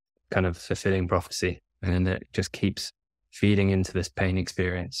self kind of fulfilling prophecy. And it just keeps feeding into this pain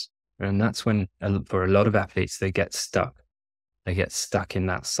experience. And that's when, for a lot of athletes, they get stuck. They get stuck in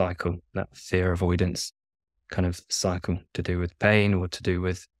that cycle, that fear avoidance kind of cycle, to do with pain or to do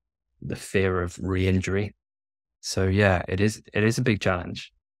with the fear of re-injury. So yeah, it is a big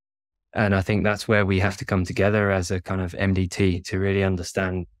challenge. And I think that's where we have to come together as a kind of MDT to really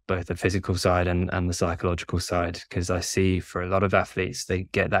understand both the physical side and the psychological side. Because I see for a lot of athletes, they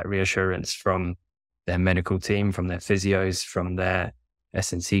get that reassurance from their medical team, from their physios, from their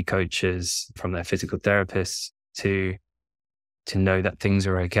S&C coaches, from their physical therapists to know that things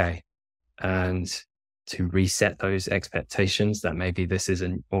are okay, and to reset those expectations that maybe this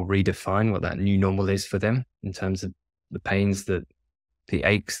isn't, or redefine what that new normal is for them in terms of the pains, the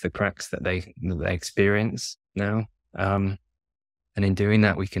aches, the cracks that they experience now. And in doing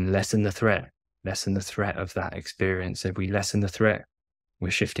that, we can lessen the threat of that experience. If we lessen the threat,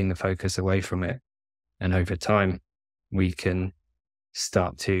 we're shifting the focus away from it. And over time, we can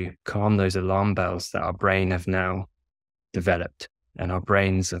start to calm those alarm bells that our brain have now developed. And our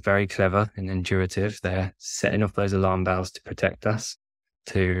brains are very clever and intuitive. They're setting off those alarm bells to protect us,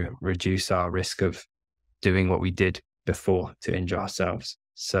 to reduce our risk of doing what we did before to injure ourselves.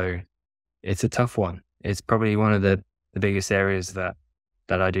 So it's a tough one. It's probably one of the biggest areas that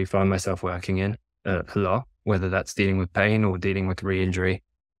I do find myself working in a lot, whether that's dealing with pain or dealing with re-injury.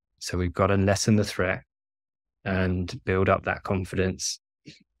 So we've got to lessen the threat and build up that confidence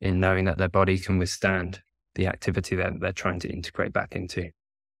in knowing that their body can withstand the activity that they're trying to integrate back into.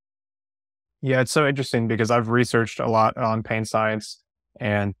 Yeah, it's so interesting because I've researched a lot on pain science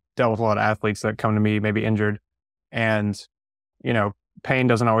and dealt with a lot of athletes that come to me maybe injured. And, pain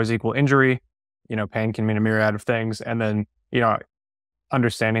doesn't always equal injury. Pain can mean a myriad of things. And then,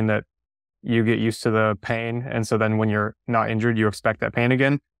 understanding that you get used to the pain. And so then when you're not injured, you expect that pain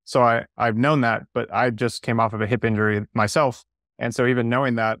again. So I've known that, but I just came off of a hip injury myself. And so even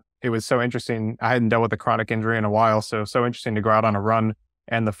knowing that, it was so interesting. I hadn't dealt with a chronic injury in a while. So interesting to go out on a run.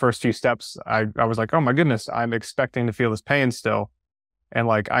 And the first few steps, I was like, oh my goodness, I'm expecting to feel this pain still. And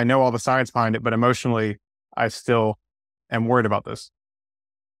like, I know all the science behind it, but emotionally, I still am worried about this.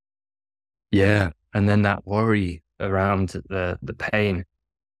 Yeah. And then that worry around the pain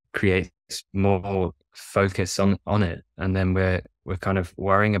creates more focus on it. And then we're kind of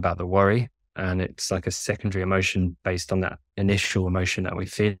worrying about the worry. And it's like a secondary emotion based on that initial emotion that we're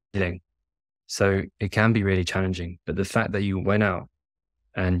feeling. So it can be really challenging. But the fact that you went out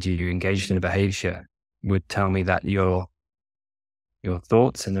and you engaged in a behavior would tell me that your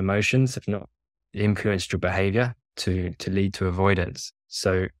thoughts and emotions have not influenced your behavior to lead to avoidance.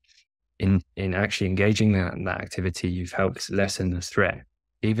 So in actually engaging that activity, you've helped lessen the threat.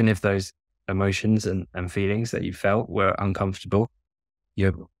 Even if those emotions and feelings that you felt were uncomfortable,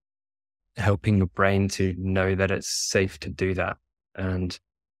 you're helping your brain to know that it's safe to do that. And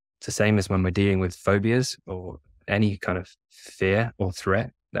it's the same as when we're dealing with phobias or any kind of fear or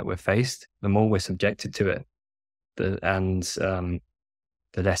threat that we're faced, the more we're subjected to it, the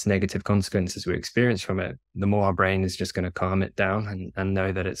less negative consequences we experience from it, the more our brain is just going to calm it down and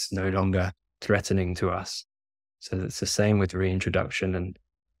know that it's no longer threatening to us. So it's the same with reintroduction. And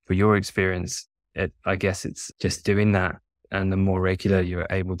for your experience, I guess it's just doing that. And the more regular you're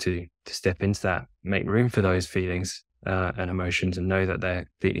able to step into that, make room for those feelings and emotions and know that they're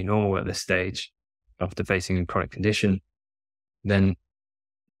completely normal at this stage after facing a chronic condition, then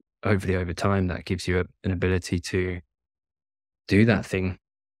hopefully over time, that gives you an ability to do that thing.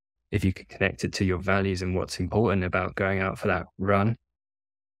 If you can connect it to your values and what's important about going out for that run,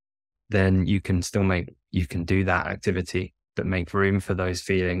 then you can do that activity, but make room for those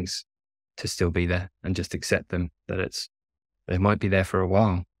feelings to still be there and just accept them, that they might be there for a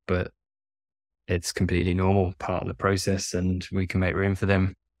while, but it's completely normal part of the process, and we can make room for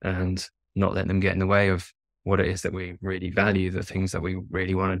them and not let them get in the way of what it is that we really value, the things that we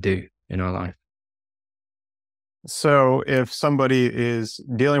really want to do in our life. So if somebody is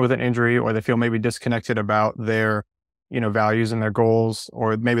dealing with an injury, or they feel maybe disconnected about their, values and their goals,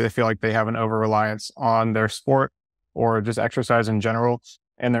 or maybe they feel like they have an over reliance on their sport or just exercise in general,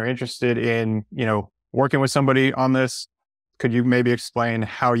 and they're interested in, working with somebody on this, could you maybe explain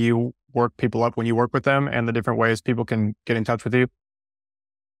how you work people up when you work with them and the different ways people can get in touch with you?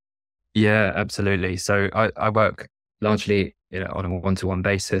 Yeah, absolutely. So I work largely on a one-to-one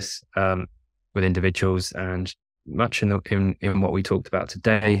basis with individuals, and much in what we talked about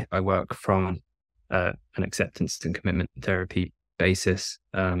today, I work from an acceptance and commitment therapy basis.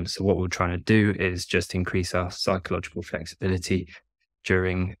 So what we're trying to do is just increase our psychological flexibility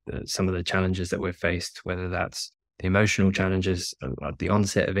during some of the challenges that we're faced, whether that's the emotional challenges at the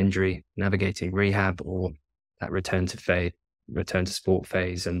onset of injury, navigating rehab, or that return to sport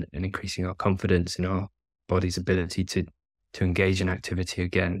phase, and increasing our confidence in our body's ability to engage in activity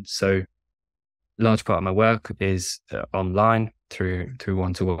again. So large part of my work is online through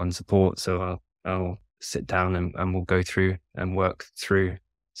one-to-one support. So I'll sit down and we'll go through and work through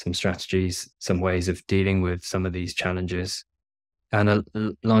some strategies, some ways of dealing with some of these challenges. And a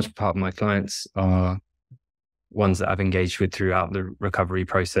large part of my clients are ones that I've engaged with throughout the recovery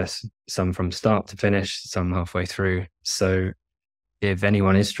process, some from start to finish, some halfway through. So if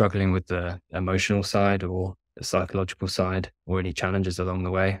anyone is struggling with the emotional side or the psychological side, or any challenges along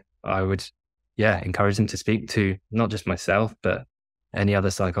the way, I would, encourage them to speak to not just myself, but any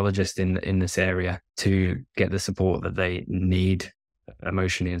other psychologist in this area to get the support that they need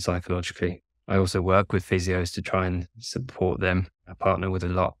emotionally and psychologically. I also work with physios to try and support them. I partner with a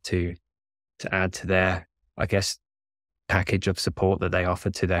lot to add to their, I guess, package of support that they offer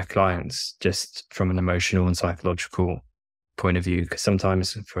to their clients, just from an emotional and psychological point of view. Because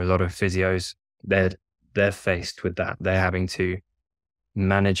sometimes for a lot of physios, they're faced with that. They're having to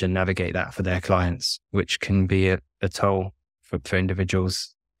manage and navigate that for their clients, which can be a toll for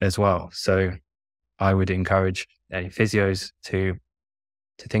individuals as well. So I would encourage any physios to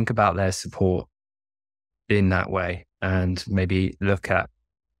think about their support in that way, and maybe look at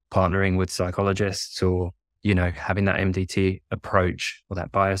partnering with psychologists, or having that MDT approach or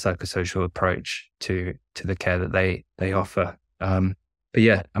that biopsychosocial approach to the care that they offer. But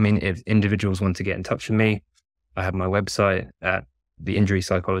yeah, I mean, if individuals want to get in touch with me, I have my website at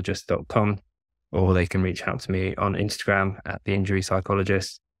theinjurypsychologist.com, or they can reach out to me on Instagram at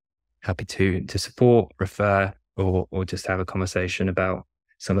theinjurypsychologist. Happy to support, refer, or just have a conversation about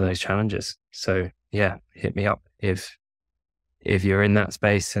some of those challenges. So yeah, hit me up if you're in that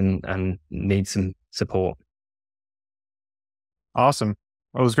space and need some support. Awesome.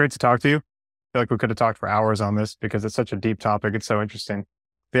 Well, it was great to talk to you. I feel like we could have talked for hours on this because it's such a deep topic. It's so interesting.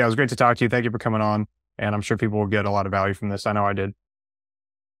 But yeah, it was great to talk to you. Thank you for coming on. And I'm sure people will get a lot of value from this. I know I did.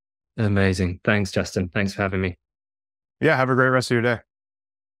 Amazing. Thanks, Justin. Thanks for having me. Yeah. Have a great rest of your day.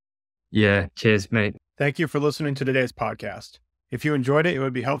 Yeah. Cheers, mate. Thank you for listening to today's podcast. If you enjoyed it, it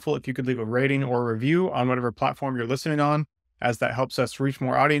would be helpful if you could leave a rating or a review on whatever platform you're listening on, as that helps us reach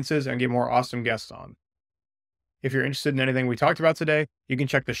more audiences and get more awesome guests on. If you're interested in anything we talked about today, you can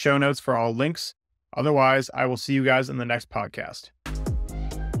check the show notes for all links. Otherwise, I will see you guys in the next podcast.